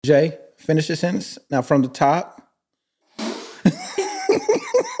Jay, finish the sentence. Now from the top.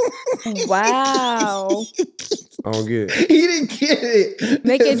 Wow. I don't get it. He didn't get it.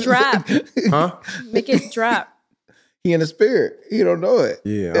 Make it drop. Huh? Make it drop. He in the spirit. He don't know it.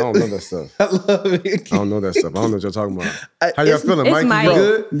 Yeah, I don't know that stuff. I love it. I don't know that stuff. I don't know what y'all talking about. How y'all It's- feeling, it's Mike? Mike. You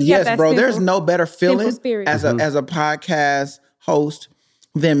good? He got Yes, that bro. simple- There's no better feeling simple spirit. as a podcast host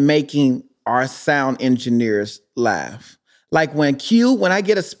than making our sound engineers laugh. Like when I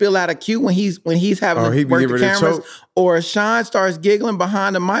get a spill out of Q when he's having he to be work getting the ready to cameras, choke? or Sean starts giggling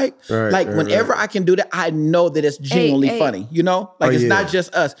behind the mic. Right, Whenever I can do that, I know that it's genuinely hey. funny. You know, like it's yeah. not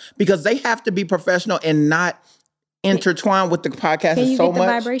just us, because they have to be professional and not intertwine with the podcast Can you so get the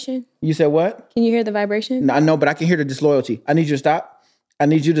much. vibration? You said what? Can you hear the vibration? No, I know, but I can hear the disloyalty. I need you to stop. I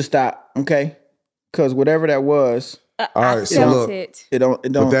need you to stop, okay? Because whatever that was, All I right, so felt look. it. it don't.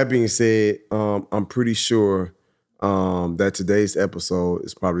 With that being said, I'm pretty sure that today's episode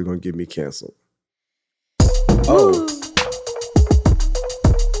is probably going to get me canceled. Oh,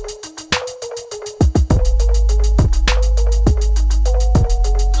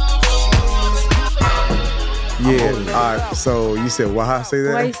 Yeah. All right. So you said why I say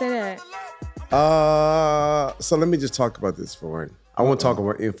that? Why you say that? So let me just talk about this for one. I want to talk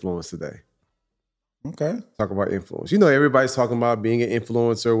about influence today. okay. Talk about influence. You know, everybody's talking about being an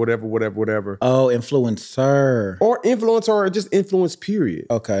influencer, whatever. Oh, influencer. Or influencer or just influence, period.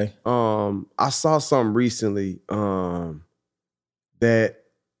 Okay. I saw something recently that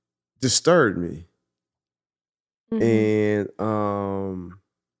disturbed me. Mhm. And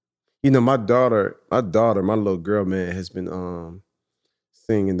you know, my daughter, my little girl, man, has been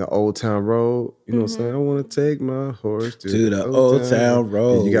singing the Old Town Road. You know what I'm saying? I want to take my horse To the Old Town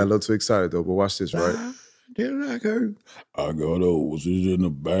Road. You got a little too excited though, but watch this, right? I got horses in the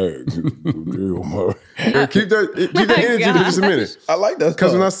bag. Keep that energy for just a minute. I like that.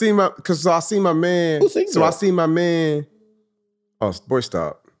 Because when I see my man, Who sings so I that? see my man. Oh, boy,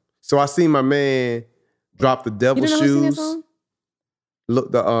 stop. So I see my man drop the You devil don't know who sing that shoes. song?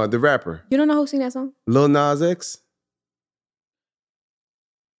 Look, the rapper You don't know who sing that song? Lil Nas X.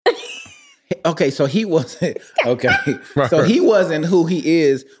 Okay, so he wasn't. Okay, Right. so he wasn't who he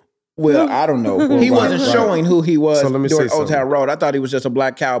is. Well, I don't know. He wasn't right. showing who he was So let me during say Old Town something. Road. I thought he was just a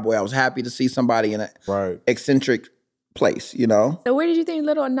black cowboy. I was happy to see somebody in an Right. eccentric place. You know. So where did you think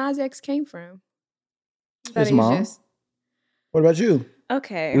Little Nas X came from? Thought His he was mom. just- What about you?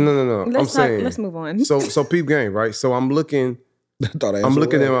 Okay. No. Let's I'm saying. Let's move on. So peep game, right? So I'm looking I'm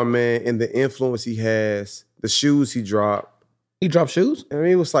at my man and the influence he has, the shoes he dropped. He dropped shoes. I mean,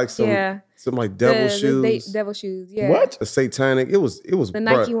 it was like some like devil shoes. Devil shoes. Yeah. What? The satanic. It was The bruh.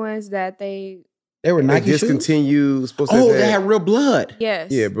 Nike ones that they. They were They Nike shoes. discontinued. Supposed to Oh, have they that. had real blood.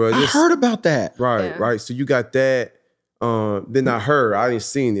 Yes. Yeah, bro. I heard about that. Right. Yeah. So you got that. Then I didn't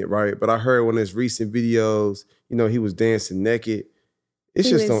seen it, right? But I heard one of his recent videos, you know, he was dancing naked. It's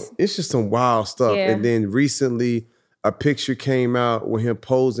just some wild stuff. Yeah. And then recently a picture came out with him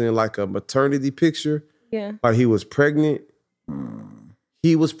posing like a maternity picture. Yeah. Like he was pregnant.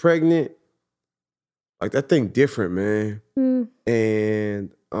 He was pregnant. Like that thing different, man. Mm.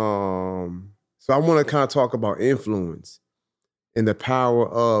 And so I want to kind of talk about influence and the power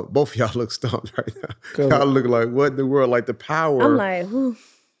of both of y'all look stumped right now. Go Y'all ahead. look like what in the world? Like the power, I'm like, whew.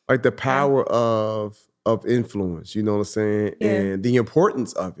 like the power of influence, you know what I'm saying? Yeah. And the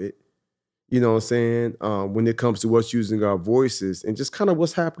importance of it, you know what I'm saying? When it comes to us using our voices and just kind of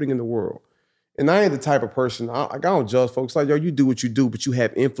what's happening in the world. And I ain't the type of person, I don't judge folks. Like, yo, you do what you do, but you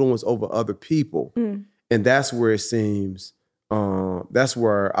have influence over other people. Mm. And that's where it seems, that's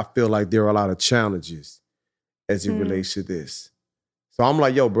where I feel like there are a lot of challenges as it relates to this. So I'm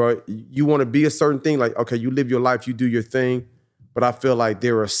like, yo, bro, you want to be a certain thing? Like, okay, you live your life, you do your thing. But I feel like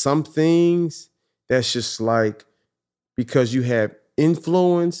there are some things that's just like, because you have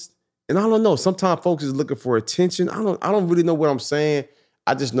influence, and I don't know, sometimes folks is looking for attention. I don't really know what I'm saying.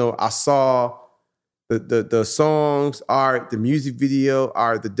 I just know I saw the songs, all right, the music video,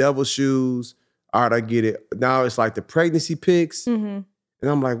 all right, the devil shoes, all right, I get it. Now it's like the pregnancy pics. Mm-hmm. And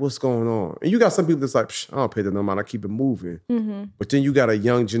I'm like, what's going on? And you got some people that's like, I don't pay that no mind, I keep it moving. Mm-hmm. But then you got a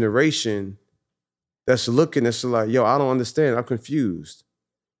young generation that's looking, that's like, yo, I don't understand, I'm confused.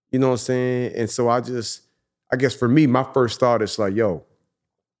 You know what I'm saying? And so I guess for me, my first thought is like, yo,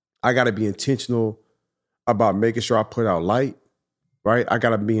 I gotta be intentional about making sure I put out light, right? I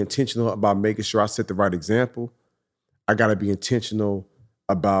gotta be intentional about making sure I set the right example. I gotta be intentional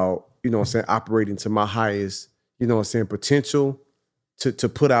about, you know what I'm saying, operating to my highest, you know what I'm saying, potential to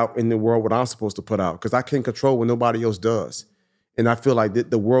put out in the world what I'm supposed to put out. Because I can't control what nobody else does. And I feel like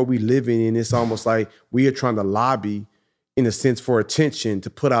the world we live in, it's almost like we are trying to lobby, in a sense, for attention to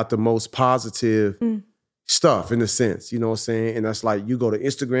put out the most positive stuff, in a sense, you know what I'm saying? And that's like, you go to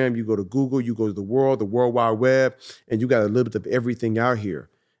Instagram, you go to Google, you go to the World Wide Web, and you got a little bit of everything out here.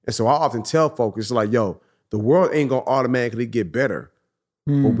 And so I often tell folks, it's like, yo, the world ain't gonna automatically get better,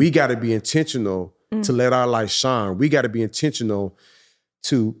 but we gotta be intentional to let our light shine. We gotta be intentional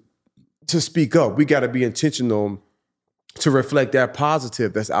to speak up. We gotta be intentional to reflect that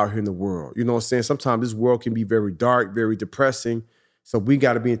positive that's out here in the world. You know what I'm saying? Sometimes this world can be very dark, very depressing. So we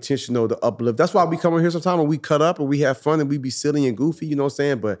got to be intentional to uplift. That's why we come in here sometimes and we cut up and we have fun and we be silly and goofy, you know what I'm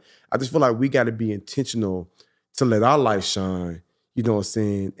saying? But I just feel like we got to be intentional to let our light shine, you know what I'm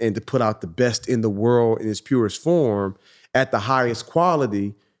saying? And to put out the best in the world in its purest form at the highest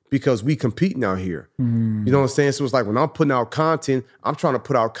quality, because we competing out here. You know what I'm saying? So it's like when I'm putting out content, I'm trying to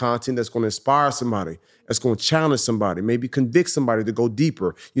put out content that's going to inspire somebody, that's going to challenge somebody, maybe convict somebody to go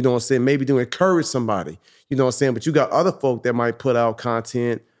deeper. You know what I'm saying? Maybe to encourage somebody. You know what I'm saying? But you got other folk that might put out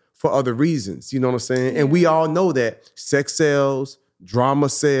content for other reasons. You know what I'm saying? And we all know that sex sells, drama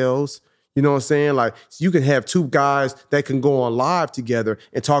sells. You know what I'm saying? Like, so you can have two guys that can go on live together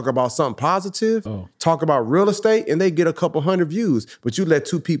and talk about something positive, talk about real estate, and they get a couple hundred views. But you let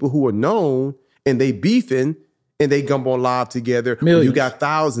two people who are known and they beefing and they gump on live together, you got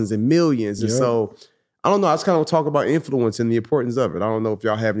thousands and millions. And so, I don't know. I just kind of talk about influence and the importance of it. I don't know if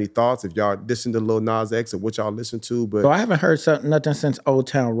y'all have any thoughts, if y'all listen to Lil Nas X or what y'all listen to. But So I haven't heard nothing since Old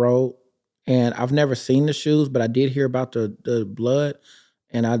Town Road, and I've never seen the shoes, but I did hear about the blood.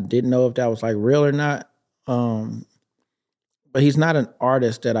 And I didn't know if that was like real or not. But he's not an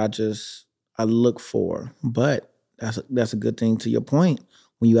artist that I look for. But that's a good thing. To your point,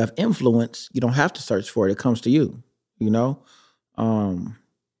 when you have influence, you don't have to search for it. It comes to you, you know?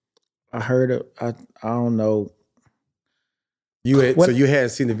 I heard it, I don't know. So you hadn't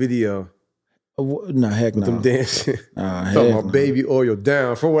seen the video? No, heck no. With them dancing. Talking about baby oil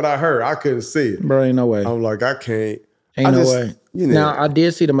down. From what I heard, I couldn't see it. Bro, ain't no way. I'm like, I can't. Ain't no way. You know. Now, I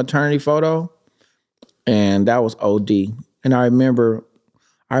did see the maternity photo, and that was OD. And I remember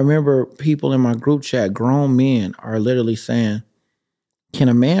people in my group chat, grown men, are literally saying, can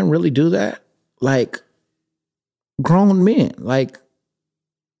a man really do that? Like, grown men. Like,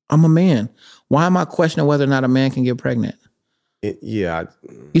 I'm a man. Why am I questioning whether or not a man can get pregnant? You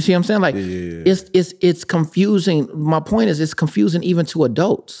see what I'm saying? Like, it's confusing. My point is, it's confusing even to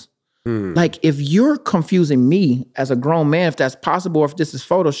adults. Like, if you're confusing me as a grown man, if that's possible, or if this is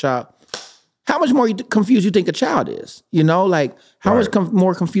Photoshop, how much more confused you think a child is? You know, like, how much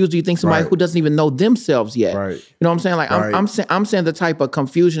more confused do you think somebody who doesn't even know themselves yet? You know what I'm saying? Like, I'm saying the type of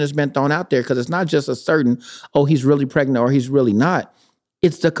confusion that's been thrown out there, because it's not just a certain, oh, he's really pregnant or he's really not.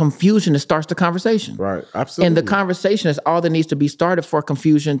 It's the confusion that starts the conversation. Right, absolutely. And the conversation is all that needs to be started for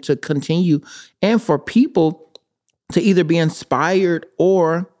confusion to continue, and for people to either be inspired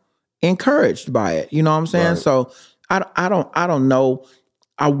or encouraged by it. You know what I'm saying? So I don't know.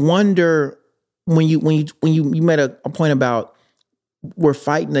 I wonder, when you made a point about we're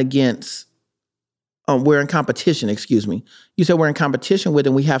fighting against, we're in competition, excuse me. You said we're in competition with,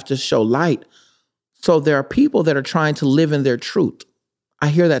 and we have to show light. So there are people that are trying to live in their truth. I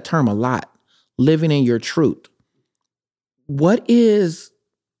hear that term a lot, living in your truth. What is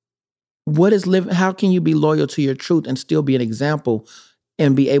living? How can you be loyal to your truth and still be an example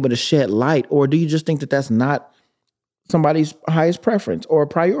and be able to shed light? Or do you just think that that's not somebody's highest preference or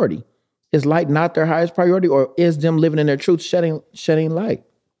priority? Is light not their highest priority, or is them living in their truth shedding light?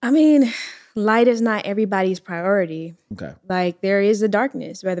 I mean, light is not everybody's priority. Okay. Like, there is a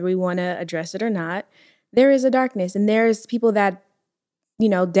darkness, whether we want to address it or not. There is a darkness, and there's people that, you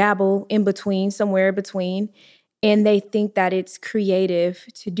know, dabble in between, somewhere between, and they think that it's creative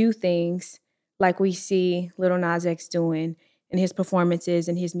to do things like we see Lil Nas X doing in his performances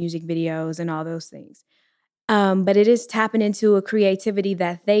and his music videos and all those things. But it is tapping into a creativity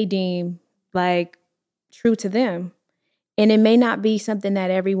that they deem like true to them. And it may not be something that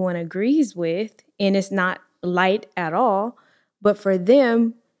everyone agrees with, and it's not light at all, but for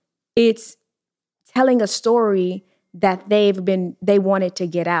them, it's telling a story that they wanted to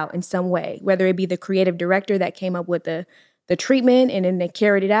get out in some way, whether it be the creative director that came up with the treatment and then they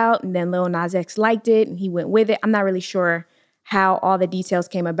carried it out, and then Lil Nas X liked it and he went with it. I'm not really sure how all the details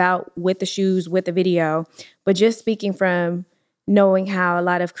came about with the shoes, with the video, but just speaking from knowing how a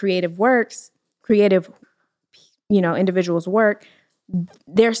lot of creative, individuals work,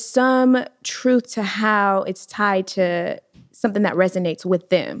 there's some truth to how it's tied to something that resonates with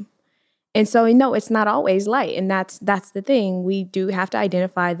them. And so, it's not always light. And that's the thing. We do have to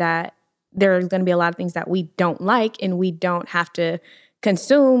identify that there's going to be a lot of things that we don't like and we don't have to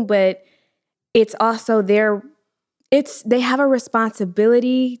consume, but it's also they have a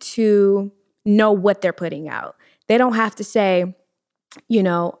responsibility to know what they're putting out. They don't have to say, you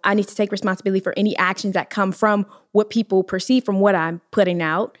know, I need to take responsibility for any actions that come from what people perceive from what I'm putting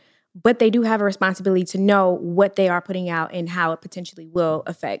out. But they do have a responsibility to know what they are putting out and how it potentially will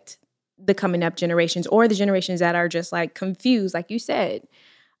affect the coming up generations or the generations that are just like confused, like you said.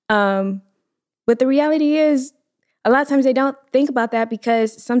 But the reality is, a lot of times they don't think about that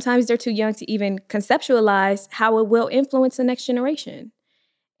because sometimes they're too young to even conceptualize how it will influence the next generation.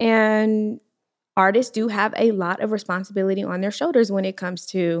 And artists do have a lot of responsibility on their shoulders when it comes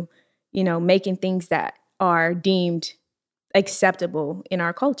to, you know, making things that are deemed acceptable in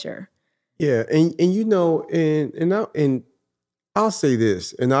our culture. Yeah, and you know, and I'll say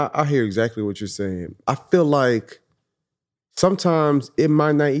this, and I hear exactly what you're saying. I feel like sometimes it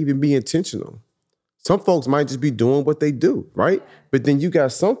might not even be intentional. Some folks might just be doing what they do, right? But then you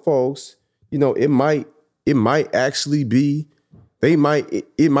got some folks, you know, it might actually be, it might be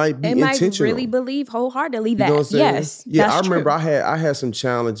intentional. They might really believe wholeheartedly that, you know what I'm saying? Yes, yeah, that's I remember true. I had some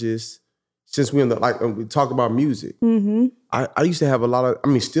challenges since we we talk about music. Mm-hmm. I used to have a lot of, I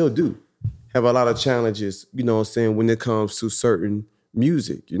mean, still do have a lot of challenges, you know what I'm saying, when it comes to certain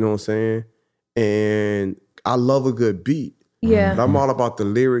music, you know what I'm saying? And I love a good beat. Yeah. But I'm all about the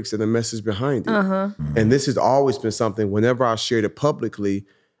lyrics and the message behind it. And this has always been something, whenever I shared it publicly,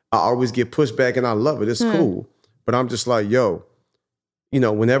 I always get pushback and I love it. It's cool. But I'm just like, yo, you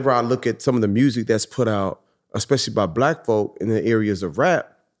know, whenever I look at some of the music that's put out, especially by Black folk in the areas of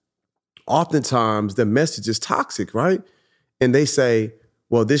rap, oftentimes the message is toxic, right? And they say,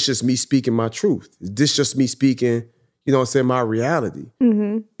 well, this just me speaking my truth. This just me speaking, you know what I'm saying, my reality.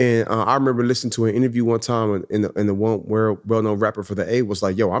 Mm-hmm. And I remember listening to an interview one time and the one where well-known rapper for the A was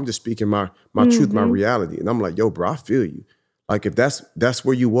like, yo, I'm just speaking my truth, my reality. And I'm like, yo, bro, I feel you. Like if that's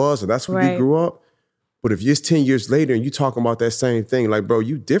where you was or that's where you grew up. But if it's 10 years later and you talking about that same thing, like, bro,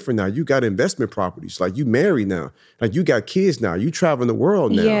 you different now. You got investment properties. Like you married now. Like you got kids now. You traveling the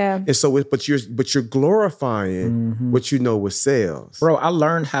world now. Yeah. And so, but you're glorifying what you know with sales. Bro, I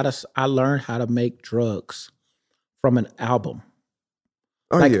learned how to make drugs from an album.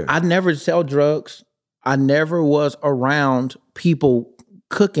 Oh, like yeah. I never sell drugs. I never was around people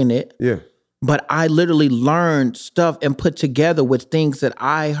cooking it. Yeah. But I literally learned stuff and put together with things that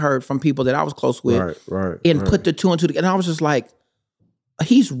I heard from people that I was close with. Right. And put the two and two together. And I was just like,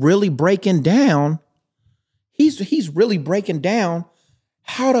 he's really breaking down. He's really breaking down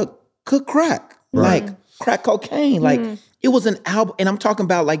how to cook crack. Right. Like crack cocaine. Like it was an album. And I'm talking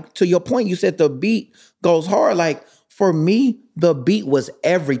about, like, to your point, you said the beat goes hard. Like for me, the beat was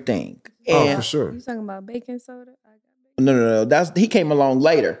everything. And for sure. You talking about baking soda? No. He came along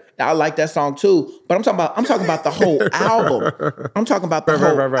later. I like that song too, but I'm talking about the whole album. I'm talking about the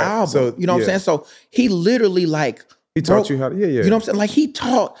whole album. So, you know what I'm saying? So he literally like he taught you how to, You know what I'm saying? Like he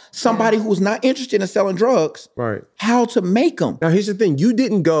taught somebody who's not interested in selling drugs, right, how to make them. Now here's the thing: you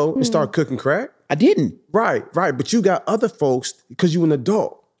didn't go and start cooking crack. I didn't. Right. But you got other folks because you an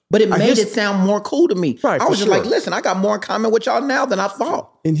adult. But it made it sound more cool to me. Right, I was just like, listen, I got more in common with y'all now than I thought.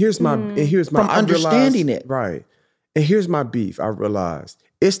 And here's my from understanding it. Right. And here's my beef. I realized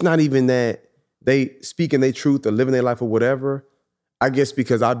it's not even that they speaking their truth or living their life or whatever. I guess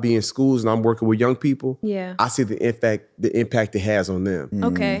because I be in schools and I'm working with young people. Yeah. I see the impact it has on them.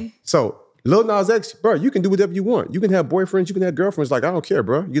 Okay. So Lil Nas X, bro, you can do whatever you want. You can have boyfriends, you can have girlfriends. Like, I don't care,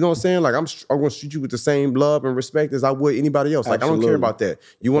 bro. You know what I'm saying? Like, I'm going to treat you with the same love and respect as I would anybody else. Like, Absolutely. I don't care about that.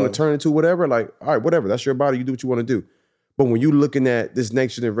 You want to turn into whatever? Like, all right, whatever. That's your body. You do what you want to do. But when you're looking at this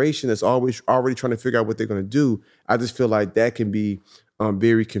next generation that's always already trying to figure out what they're going to do, I just feel like that can be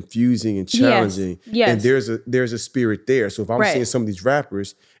very confusing and challenging. Yes. And there's a spirit there. So if I'm seeing some of these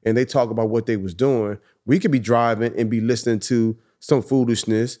rappers and they talk about what they was doing, we could be driving and be listening to some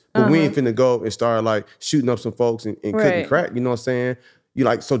foolishness, but we ain't finna go and start like shooting up some folks and cooking crack. You know what I'm saying? You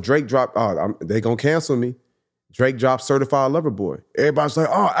like, so Drake dropped, they gonna cancel me. Drake dropped Certified Lover Boy. Everybody's like,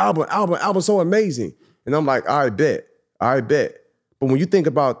 oh, album so amazing. And I'm like, I bet. But when you think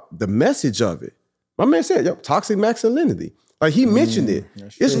about the message of it, my man said, yo, toxic masculinity. Like he mentioned it.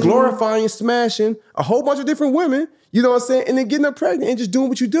 It's glorifying, smashing a whole bunch of different women, you know what I'm saying? And then getting them pregnant and just doing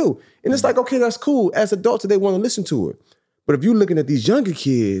what you do. And it's like, okay, that's cool. As adults, they want to listen to it. But if you're looking at these younger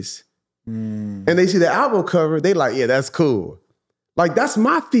kids and they see the album cover, they like, yeah, that's cool. Like, that's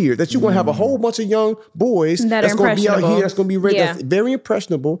my fear, that you're going to have a whole bunch of young boys that's going to be out here, that's going to be ready, that's very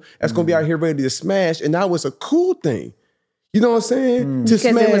impressionable, that's going to be out here ready to smash. And now it's a cool thing. You know what I'm saying? To because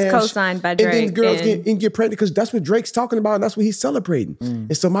smash. It was co-signed by Drake. And then girls get pregnant because that's what Drake's talking about and that's what he's celebrating.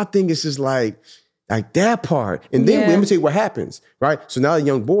 And so my thing is just like that part. And then let me tell you what happens, right? So now a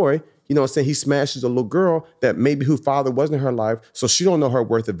young boy, you know what I'm saying, he smashes a little girl that maybe whose father wasn't in her life, so she don't know her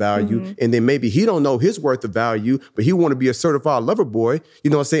worth of value. And then maybe he don't know his worth of value, but he want to be a certified lover boy,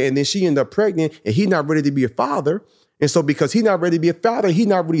 you know what I'm saying? And then she end up pregnant and he not ready to be a father. And so because he's not ready to be a father, he's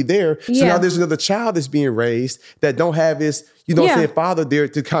not really there. So now there's another child that's being raised that don't have his, you know what I'm saying, father there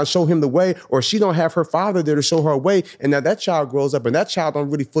to kind of show him the way, or she don't have her father there to show her a way. And now that child grows up and that child don't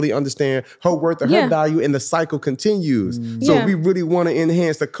really fully understand her worth or her value, and the cycle continues. So if we really want to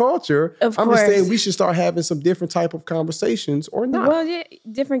enhance the culture, I'm just saying we should start having some different type of conversations or not. Well,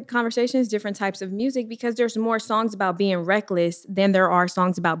 different conversations, different types of music, because there's more songs about being reckless than there are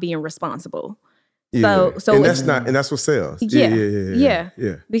songs about being responsible. Yeah. So and that's what sells. Yeah.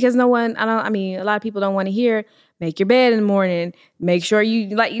 Because a lot of people don't want to hear, make your bed in the morning, make sure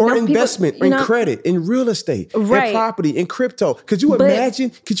you or investment, in credit, in real estate, in property, in crypto. Could you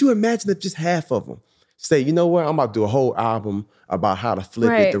imagine if just half of them say, you know what, I'm about to do a whole album about how to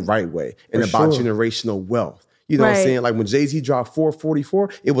flip it the right way and about generational wealth. You know what I'm saying? Like when Jay-Z dropped 444,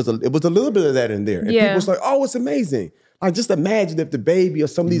 it was a little bit of that in there. And people was like, oh, it's amazing. Like, just imagine if the Baby or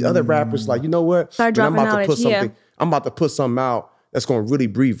some of these other rappers, like, you know what? I'm about to put something out that's going to really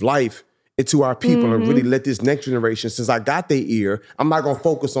breathe life into our people and really let this next generation, since I got their ear, I'm not going to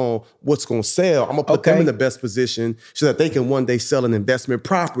focus on what's going to sell. I'm going to put them in the best position so that they can one day sell an investment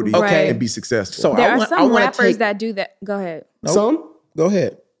property and be successful. So there are some rappers that do that. Go ahead. Nope. Some? Go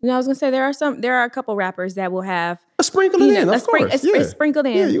ahead. No, I was gonna say there are a couple rappers that will have a sprinkle in, of course. Sprinkled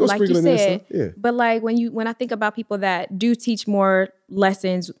in, like you said. But like when I think about people that do teach more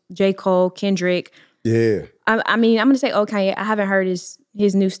lessons, J. Cole, Kendrick. Yeah. I mean, I'm gonna say old Kanye. I haven't heard his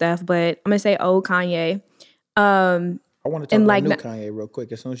new stuff, but I'm gonna say old Kanye. I want to talk about new Kanye real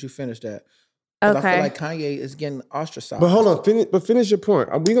quick as soon as you finish that. Okay. I feel like Kanye is getting ostracized. But hold on, finish your point.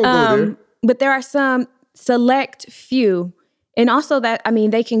 We gonna go there. But there are some select few. And also that, I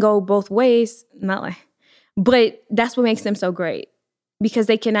mean, they can go both ways, but that's what makes them so great, because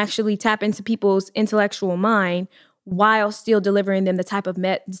they can actually tap into people's intellectual mind while still delivering them the type of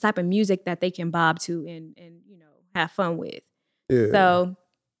music that they can bob to and have fun with. Yeah. So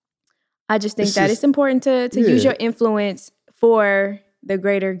I just think it's important to use your influence for the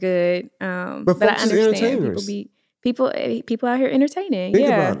greater good. But I understand people out here entertaining. Think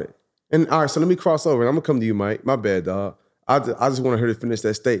about it. And all right, so let me cross over. And I'm gonna come to you, Mike. My bad, dog. I just want her to finish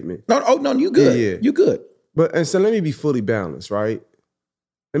that statement. No, you good. Yeah. You good. And so let me be fully balanced, right?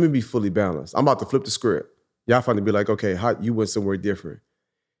 Let me be fully balanced. I'm about to flip the script. Y'all find to be like, okay, how you went somewhere different.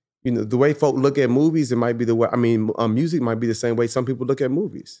 You know, the way folk look at movies, it might be the way, music might be the same way some people look at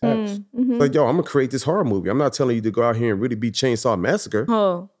movies. Like, yo, I'm going to create this horror movie. I'm not telling you to go out here and really be Chainsaw Massacre.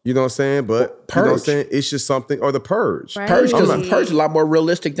 Oh. You know what I'm saying? But, Purge. You know what I'm saying? It's just something, or The Purge. Right. Purge is a lot more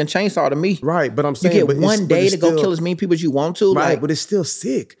realistic than Chainsaw to me. Right, but I'm saying, you get one day to go kill as many people as you want to. Right, but it's still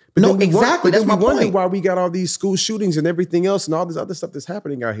sick. But no, exactly. That's my point. Wonder why we got all these school shootings and everything else and all this other stuff that's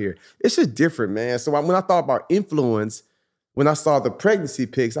happening out here. It's just different, man. So when I thought about influence, when I saw the pregnancy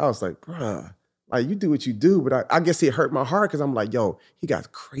pics, I was like, bruh, like, you do what you do. But I guess it hurt my heart because I'm like, yo, he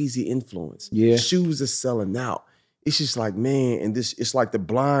got crazy influence. Yeah. Shoes are selling out. It's just like, man, and it's like the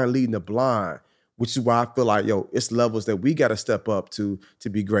blind leading the blind, which is why I feel like, yo, it's levels that we got to step up to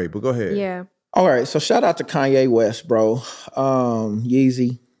be great. But go ahead. Yeah. All right. So shout out to Kanye West, bro.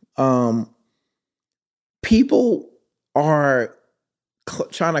 Yeezy. People are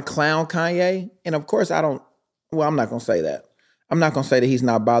trying to clown Kanye. And of course, I'm not going to say that. I'm not going to say that he's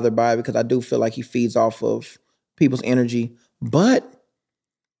not bothered by it, because I do feel like he feeds off of people's energy. But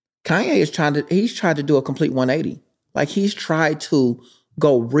Kanye he's tried to do a complete 180. Like, he's tried to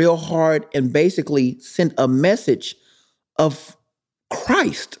go real hard and basically send a message of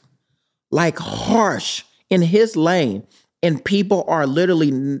Christ, like harsh in his lane. And people are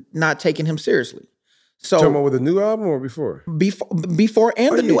literally not taking him seriously. So, talking about with the new album or before? Before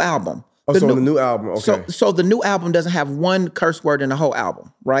and the new album. Oh, so the new album, okay. So the new album doesn't have one curse word in the whole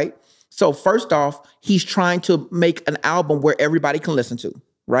album, right? So first off, he's trying to make an album where everybody can listen to,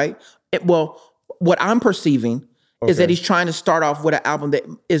 right? What I'm perceiving is that he's trying to start off with an album that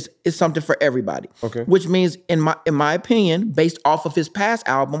is something for everybody. Okay. Which means, in my opinion, based off of his past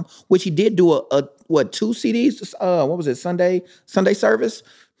album, which he did do a 2 CDs? What was it? Sunday Service?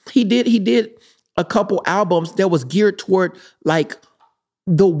 He did a couple albums that was geared toward like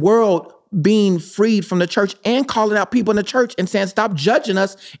the world being freed from the church and calling out people in the church and saying, stop judging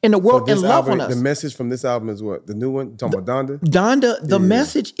us in the world and loving us. The message from this album is what? The new one? You're talking about Donda? Donda, the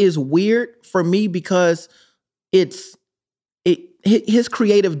message is weird for me because his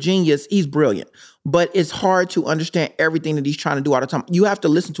creative genius, he's brilliant, but it's hard to understand everything that he's trying to do all the time. You have to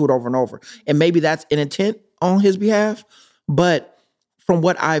listen to it over and over. And maybe that's an intent on his behalf. But from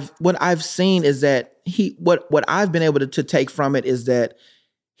what I've seen is that what I've been able to take from it is that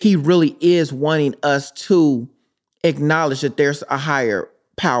he really is wanting us to acknowledge that there's a higher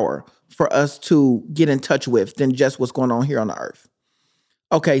power for us to get in touch with than just what's going on here on the earth.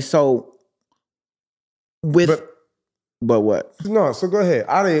 Okay, so but what? No, so go ahead.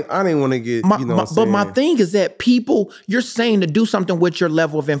 I didn't want to get, but my thing is that people, you're saying to do something with your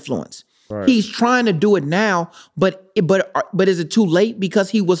level of influence. Right. He's trying to do it now, but is it too late because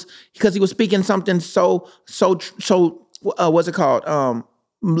he was speaking something so what's it called?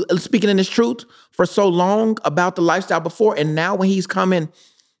 Speaking in his truth for so long about the lifestyle before, and now when he's coming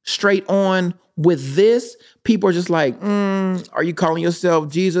straight on with this, people are just like, are you calling yourself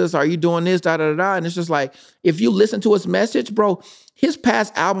Jesus? Are you doing this? Da da da. And it's just like, if you listen to his message, bro, his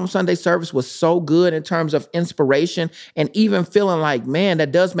past album, Sunday Service, was so good in terms of inspiration and even feeling like, man,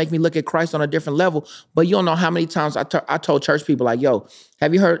 that does make me look at Christ on a different level. But you don't know how many times I told church people like, yo,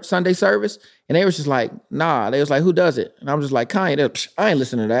 have you heard Sunday Service? And they was just like, nah. They was like, who does it? And I'm just like, Kanye, I ain't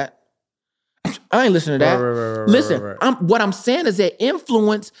listening to that. I ain't listening to that. Right. Listen, what I'm saying is that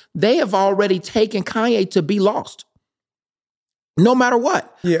influence, they have already taken Kanye to be lost. No matter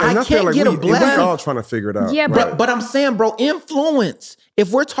what. Yeah, and I can't get a blessing. We're all trying to figure it out. Yeah, but I'm saying, bro, influence.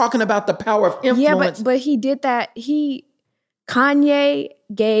 If we're talking about the power of influence. Yeah, but he did that. Kanye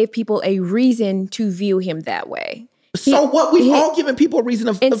gave people a reason to view him that way. So what? We've all given people a reason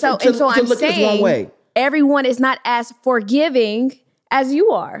to look at this one way. Everyone is not as forgiving as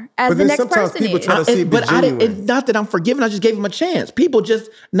you are, as the next person people is. Try to see it's not that I'm forgiving. I just gave him a chance. People just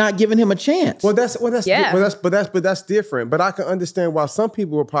not giving him a chance. That's different. But I can understand why some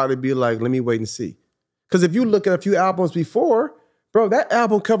people will probably be like, let me wait and see. Because if you look at a few albums before, bro, that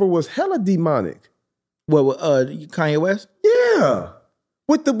album cover was hella demonic. Well, Kanye West? Yeah,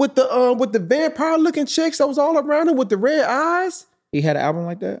 with the vampire looking chicks that was all around him with the red eyes. He had an album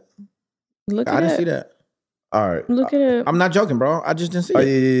like that. I didn't see that. All right. Look at it. I'm not joking, bro. I just didn't see it.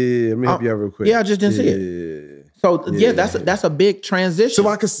 Yeah. Let me help you out real quick. Yeah, I just didn't see it. So that's a big transition. So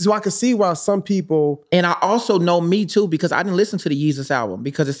I can see why some people. And I also know me too, because I didn't listen to the Yeezus album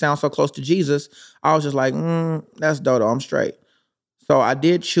because it sounds so close to Jesus. I was just like, that's dodo. I'm straight. So I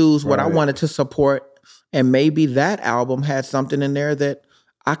did choose what I wanted to support, and maybe that album had something in there that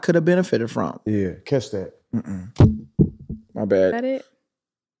I could have benefited from. Yeah, catch that. My bad. Is that it?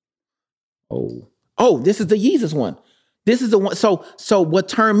 Oh, this is the Yeezus one. This is the one. So what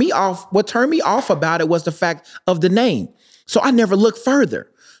turned me off about it was the fact of the name. So I never looked further.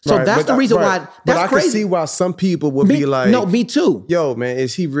 So that's the reason why. That's I crazy. Can see why some people would be like, no, me too. Yo, man,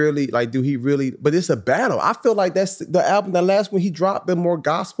 is he really like? Do he really? But it's a battle. I feel like that's the album. The last one he dropped, the more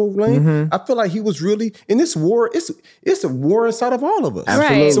gospel lane. I feel like he was really in this war. It's a war inside of all of us.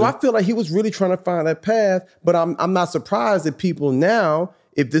 Absolutely. Right. So I feel like he was really trying to find that path. But I'm not surprised that people now,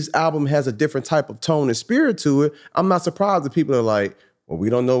 if this album has a different type of tone and spirit to it, I'm not surprised that people are like, well, we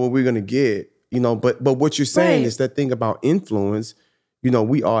don't know what we're gonna get, But what you're saying is that thing about influence.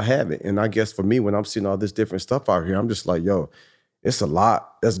 We all have it. And I guess for me, when I'm seeing all this different stuff out here, I'm just like, yo, it's a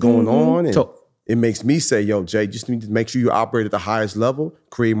lot that's going on. And it makes me say, yo, Jay, just need to make sure you operate at the highest level,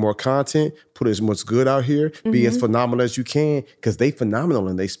 create more content, put as much good out here, be as phenomenal as you can, because they phenomenal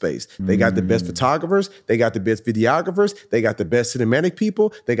in their space. They got the best photographers, they got the best videographers, they got the best cinematic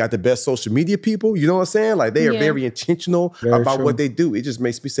people, they got the best social media people. You know what I'm saying? Like they are very intentional about what they do. It just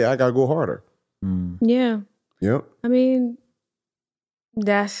makes me say, I gotta go harder. Yeah. Yep. I mean,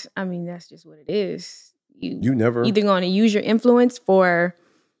 that's just what it is. You never either going to use your influence for,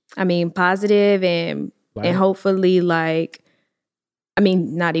 positive and hopefully not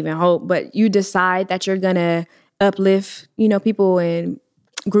even hope, but you decide that you're gonna uplift, people in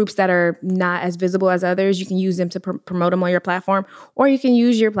groups that are not as visible as others. You can use them to promote them on your platform, or you can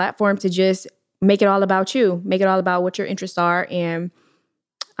use your platform to just make it all about you, make it all about what your interests are, and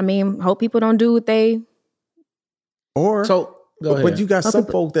hope people don't do what they. But you got some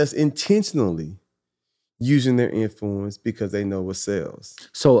folk that's intentionally using their influence because they know what sells.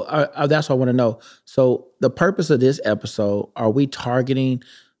 So that's what I want to know. So the purpose of this episode, are we targeting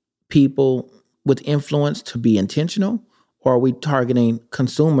people with influence to be intentional, or are we targeting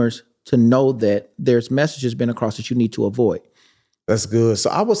consumers to know that there's messages been across that you need to avoid? That's good. So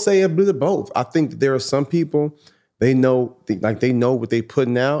I would say a bit of both. I think that there are some people, they know what they're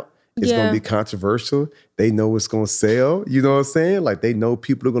putting out. It's going to be controversial. They know it's going to sell. You know what I'm saying? Like they know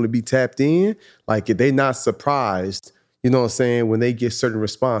people are going to be tapped in. Like they're not surprised, you know what I'm saying, when they get certain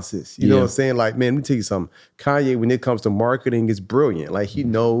responses. You know what I'm saying? Like, man, let me tell you something. Kanye, when it comes to marketing, is brilliant. Like he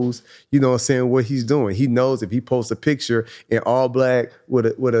knows, you know what I'm saying, what he's doing. He knows if he posts a picture in all black with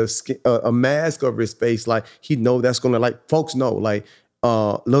a mask over his face, like he know that's going to, like, folks know, like,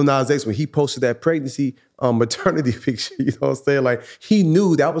 Lil Nas X, when he posted that pregnancy maternity picture, you know what I'm saying? Like, he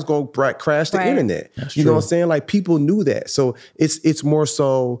knew that was going to crash the internet. That's you true. know what I'm saying? Like, people knew that. So it's more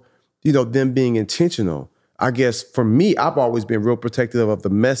so, you know, them being intentional. I guess for me, I've always been real protective of the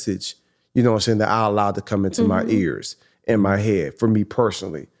message, you know what I'm saying, that I allowed to come into my ears and my head, for me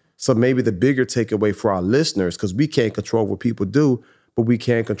personally. So maybe the bigger takeaway for our listeners, because we can't control what people do, but we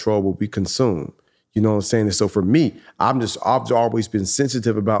can control what we consume. You know what I'm saying? And so for me, I've always been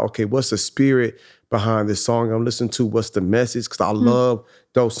sensitive about, okay, what's the spirit behind this song I'm listening to? What's the message? Because I love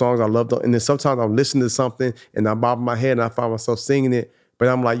those songs. I love those. And then sometimes I'm listening to something and I'm bobbing my head and I find myself singing it. But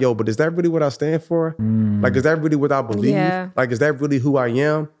I'm like, yo, but is that really what I stand for? Like, is that really what I believe? Yeah. Like, is that really who I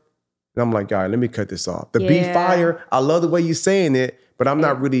am? And I'm like, all right, let me cut this off. The beat fire, I love the way you're saying it, but I'm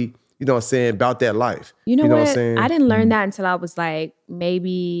not really, you know what I'm saying, about that life. You know what I'm saying? I didn't learn that until I was like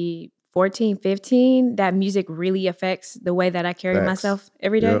maybe 14, 15, that music really affects the way that I carry myself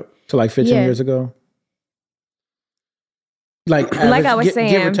every day. Yep. So like 15 years ago? Like I was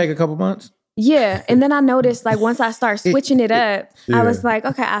saying. Give or take a couple months? Yeah. And then I noticed, like, once I start switching it up, I was like,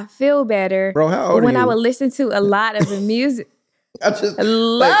 okay, I feel better. Bro, how old but when are you? I would listen to a lot of the music. I just,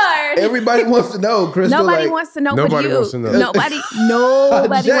 Lord. like, everybody wants to know, Crystal. Nobody like, wants to know Nobody but you. wants to know. Nobody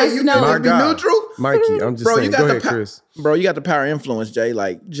Jay, wants you to know. can't be neutral? Mikey, I'm just Bro, saying. you got Go the ahead, Chris. Bro, you got the power influence, Jay.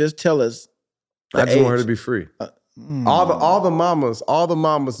 Like, just tell us. I just age. want her to be free. All the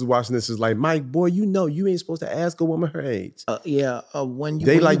mamas who's watching this is like, Mike, boy, you know you ain't supposed to ask a woman her age. When you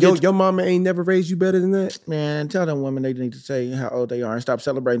They when like, you yo, get your mama ain't never raised you better than that. man, tell them women they need to say how old they are and stop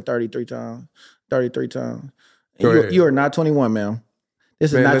celebrating 33 times. 33 times. And you are not 21, ma'am.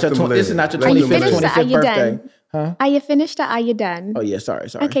 This is not your This is not your Are you 25th, finished? 25th Are you birthday. done? Huh? Are you finished or are you done? Oh yeah, sorry.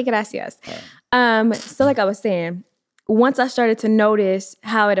 Okay, gracias. So like I was saying, once I started to notice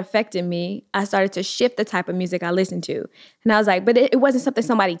how it affected me, I started to shift the type of music I listened to. And I was like, but it wasn't something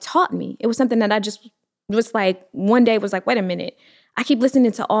somebody taught me. It was something that I just was like, one day was like, wait a minute, I keep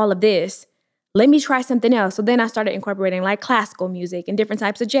listening to all of this. Let me try something else. So then I started incorporating like classical music and different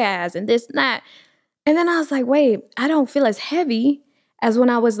types of jazz and this and that. And then I was like, wait, I don't feel as heavy as when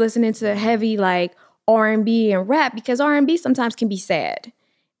I was listening to heavy like R&B and rap, because R&B sometimes can be sad.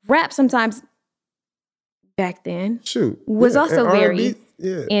 Rap sometimes back then was also very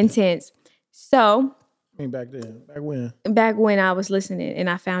intense. So I mean, back then, back when I was listening, and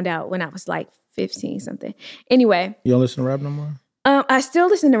I found out when I was like 15 something. Anyway, you don't listen to rap no more? I still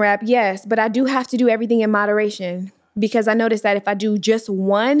listen to rap, yes, but I do have to do everything in moderation, because I noticed that if I do just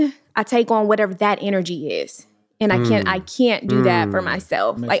one, I take on whatever that energy is. And I can't do that for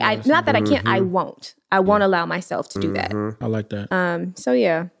myself. Like, not that I can't, I won't. I won't allow myself to do that. I like that. So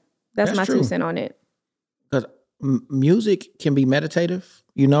yeah, that's my true. 2 cents on it. Because music can be meditative,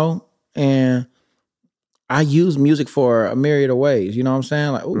 you know, and I use music for a myriad of ways. You know what I'm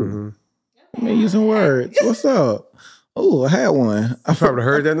saying? Like, ooh, let me use some words. What's up? Oh, I had one. I probably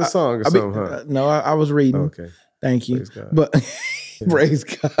heard that in the song or something, huh? No, I was reading. Okay. Thank you. Praise God. But praise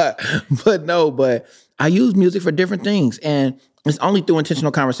God. But I use music for different things. And it's only through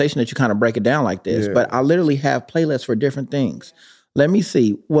intentional conversation that you kind of break it down like this. Yeah. But I literally have playlists for different things. Let me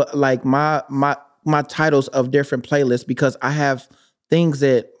see what like my titles of different playlists, because I have things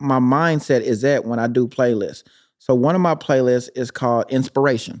that my mindset is at when I do playlists. So one of my playlists is called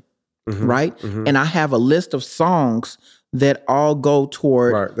Inspiration, right? And I have a list of songs that all go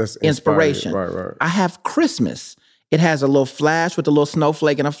toward that's inspiration. Right. I have Christmas. It has a little flash with a little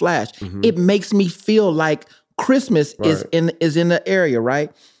snowflake and a flash. It makes me feel like Christmas is in the area,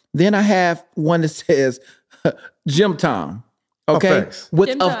 right? Then I have one that says Gym Time, okay,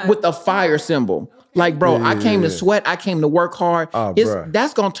 with a fire symbol. Like, bro, I came to sweat. I came to work hard.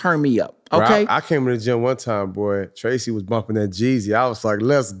 That's gonna turn me up. Okay, bro, I came to the gym one time, boy. Tracy was bumping that Jeezy. I was like,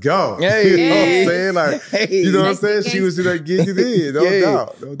 let's go. Hey. You know what I'm saying? Like, you know what I'm saying? She was in there getting it in, no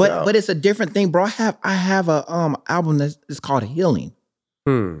doubt. No doubt. But it's a different thing, bro. I have a album that's called Healing.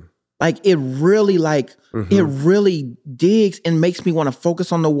 Like, it really it really digs and makes me want to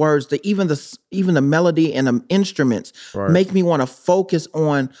focus on the words. Even the melody and the instruments make me want to focus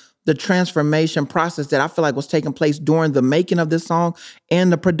on the transformation process that I feel like was taking place during the making of this song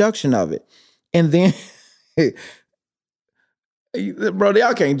and the production of it. And then, bro,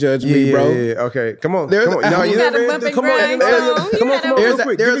 y'all can't judge me, bro. Yeah, okay. Come on. You gotta bump and grind song. Come on, real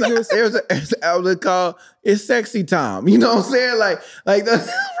quick. There's an album called It's Sexy Time. You know what I'm saying? Like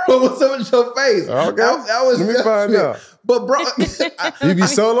bro, what's up with your face? Okay. Let me find out. But bro, you be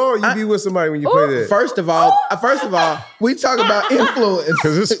solo or you be with somebody when you play that? First of all, we talk about influence.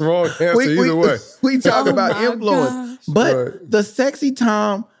 Because it's wrong answer either way. We talk about influence. Gosh. But the Sexy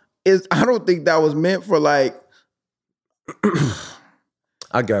Time is, I don't think that was meant for like,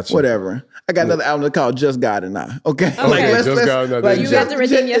 I got you. Whatever. I got another album called Just God and I. Okay. Just God and I. Like, you got to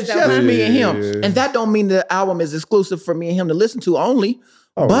redeem yourself. It's just me and him. And that don't mean the album is exclusive for me and him to listen to only.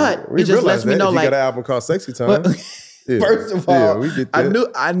 But it just lets me know, you like, got an album called Sexy Time. First of all, we get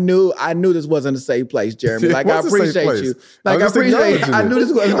that. I knew this wasn't a safe place, Jeremy. Like, I appreciate you. Like, I knew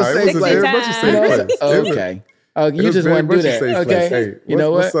this wasn't a safe place. Okay. You just want to do that. Okay. Hey, you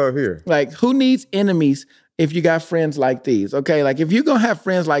know what? What's up here? Like, who needs enemies if you got friends like these? Okay. Like, if you're going to have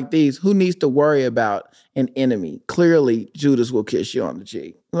friends like these, who needs to worry about an enemy? Clearly, Judas will kiss you on the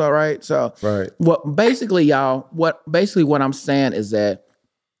cheek. All right. So, basically, y'all, what I'm saying is that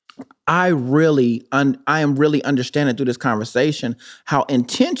I am really understanding through this conversation how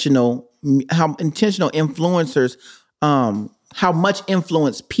intentional influencers, how much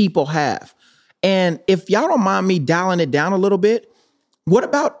influence people have. And if y'all don't mind me dialing it down a little bit, what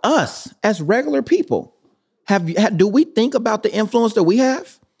about us as regular people? Do we think about the influence that we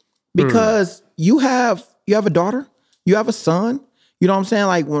have? Because you have a daughter, you have a son. You know what I'm saying?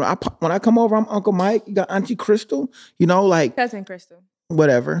 Like, when I come over, I'm Uncle Mike. You got Auntie Crystal. You know, like Cousin Crystal.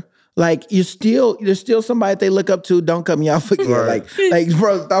 Whatever. Like, there's still somebody they look up to. Don't cut me off again. Right. Like,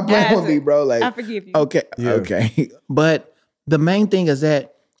 bro, stop playing with me, bro. Like, I forgive you. Okay, yeah. Okay. But the main thing is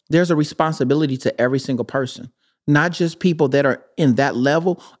that there's a responsibility to every single person, not just people that are in that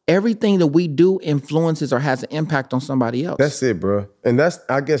level. Everything that we do influences or has an impact on somebody else. That's it, bro. And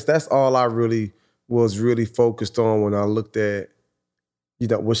I guess that's all I really was focused on when I looked at,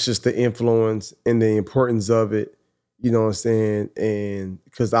 what's just the influence and the importance of it. You know what I'm saying? And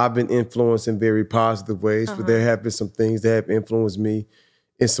because I've been influenced in very positive ways, but there have been some things that have influenced me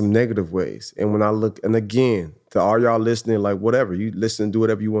in some negative ways. And when I look, and again, to all y'all listening, like, whatever, you listen, do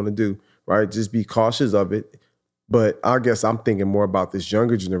whatever you want to do, right? Just be cautious of it. But I guess I'm thinking more about this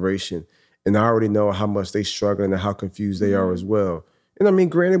younger generation, and I already know how much they struggling and how confused they are as well. And I mean,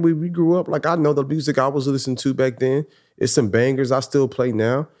 granted, we grew up, like, I know the music I was listening to back then. It's some bangers I still play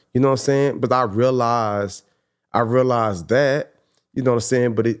now, you know what I'm saying? But I realized that, you know what I'm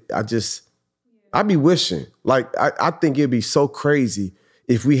saying? But I be wishing, like, I think it'd be so crazy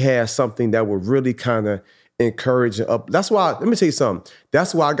if we had something that would really kind of encourage and up. That's why, let me tell you something.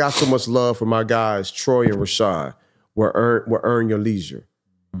 That's why I got so much love for my guys, Troy and Rashad, were Earn Your Leisure.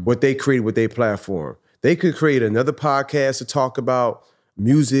 What they created with their platform. They could create another podcast to talk about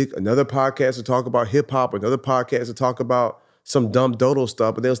music, another podcast to talk about hip hop, another podcast to talk about some dumb dodo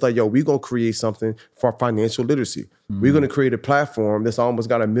stuff, but they was like, yo, we're going to create something for financial literacy. We're going to create a platform that's almost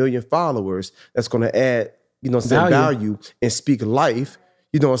got 1 million followers that's going to add, value and speak life,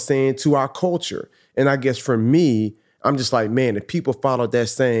 to our culture. And I guess for me, I'm just like, man, if people followed that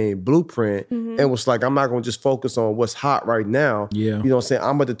same blueprint and was like, I'm not going to just focus on what's hot right now. Yeah. You know what I'm saying?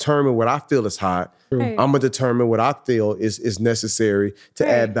 I'm going to determine what I feel is hot. Right. I'm going to determine what I feel is necessary to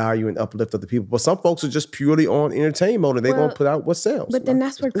add value and uplift other people. But some folks are just purely on entertainment mode and they're going to put out what sells. But then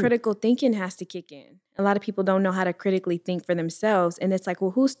that's where critical thinking has to kick in. A lot of people don't know how to critically think for themselves. And it's like,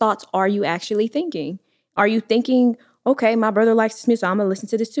 well, whose thoughts are you actually thinking? Are you thinking, okay, my brother likes this music, so I'm going to listen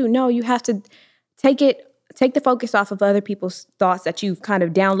to this too? No, you have to take the focus off of other people's thoughts that you've kind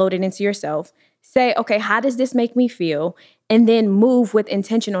of downloaded into yourself. Say, okay, how does this make me feel? And then move with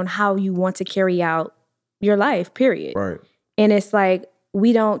intention on how you want to carry out your life, period. Right. And it's like,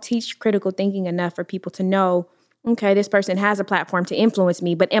 we don't teach critical thinking enough for people to know, okay, this person has a platform to influence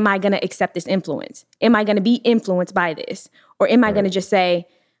me, but am I going to accept this influence? Am I going to be influenced by this? Or am I going to just say,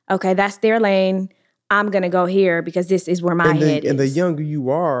 okay, that's their lane, I'm going to go here because this is where my head is. And the younger you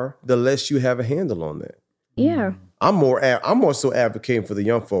are, the less you have a handle on that. Yeah. I'm more so advocating for the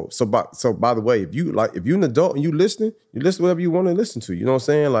young folks. So by the way, if you're an adult and you listen whatever you want to listen to. You know what I'm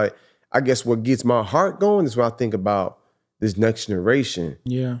saying? Like, I guess what gets my heart going is when I think about this next generation.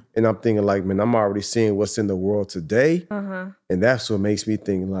 Yeah. And I'm thinking like, man, I'm already seeing what's in the world today. And that's what makes me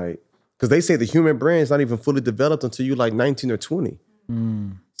think like, because they say the human brain is not even fully developed until you're like 19 or 20.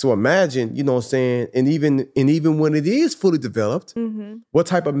 So imagine, you know what I'm saying, and even when it is fully developed, what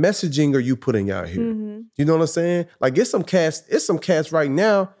type of messaging are you putting out here? You know what I'm saying? Like, it's some cats right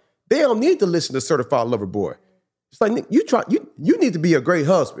now, they don't need to listen to Certified Lover Boy. It's like, you need to be a great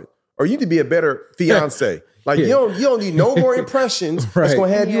husband, or you need to be a better fiance. Like, you don't need no more impressions that's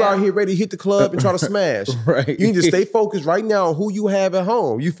gonna have you out here ready to hit the club and try to smash. You need to stay focused right now on who you have at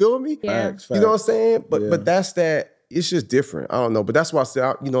home. You feel me? Yeah. Facts. You know what I'm saying? But that's that. It's just different. I don't know. But that's why I say,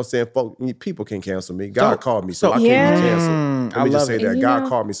 you know what I'm saying? Folk, people can cancel me. God called me, so I can't be canceled. Let me just say that. God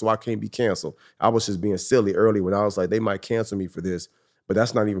called me, so I can't be canceled. I was just being silly early when I was like, they might cancel me for this, but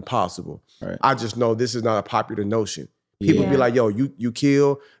that's not even possible. Right. I just know this is not a popular notion. People be like, yo, you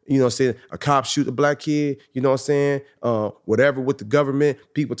kill, you know what I'm saying? A cop shoot a black kid, you know what I'm saying? Whatever with the government,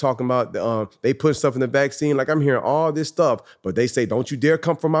 people talking about they put stuff in the vaccine. Like I'm hearing all this stuff, but they say, don't you dare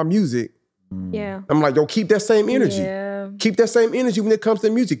come for my music. Yeah. I'm like, yo, keep that same energy. Yeah. Keep that same energy when it comes to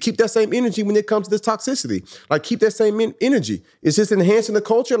music. Keep that same energy when it comes to this toxicity. Like, keep that same energy. Is this enhancing the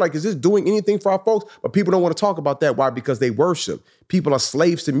culture? Like, is this doing anything for our folks? But people don't want to talk about that. Why? Because they worship. People are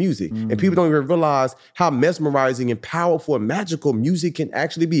slaves to music. And people don't even realize how mesmerizing and powerful and magical music can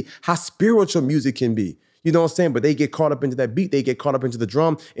actually be, how spiritual music can be. You know what I'm saying? But they get caught up into that beat. They get caught up into the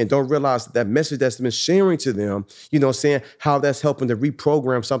drum and don't realize that message that's been sharing to them, you know what I'm saying, how that's helping to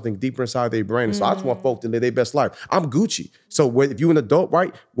reprogram something deeper inside their brain. And so I just want folk to live their best life. I'm Gucci. So if you're an adult,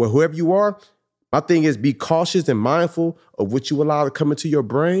 right, well, whoever you are, my thing is be cautious and mindful of what you allow to come into your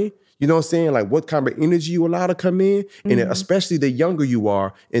brain. You know what I'm saying? Like what kind of energy you allow to come in. And especially the younger you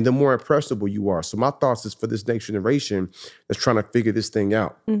are and the more impressionable you are. So my thoughts is for this next generation that's trying to figure this thing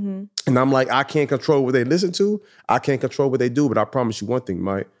out. And I'm like, I can't control what they listen to. I can't control what they do. But I promise you one thing,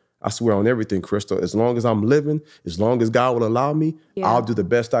 Mike. I swear on everything, Crystal. As long as I'm living, as long as God will allow me, I'll do the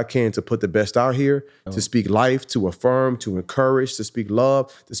best I can to put the best out here, to speak life, to affirm, to encourage, to speak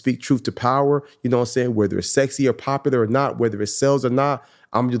love, to speak truth to power. You know what I'm saying? Whether it's sexy or popular or not, whether it sells or not,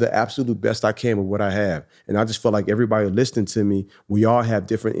 I'm gonna do the absolute best I can with what I have. And I just feel like everybody listening to me, we all have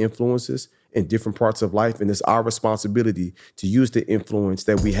different influences in different parts of life. And it's our responsibility to use the influence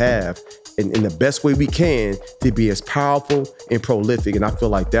that we have in the best way we can to be as powerful and prolific. And I feel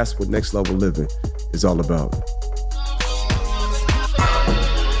like that's what Next Level Living is all about.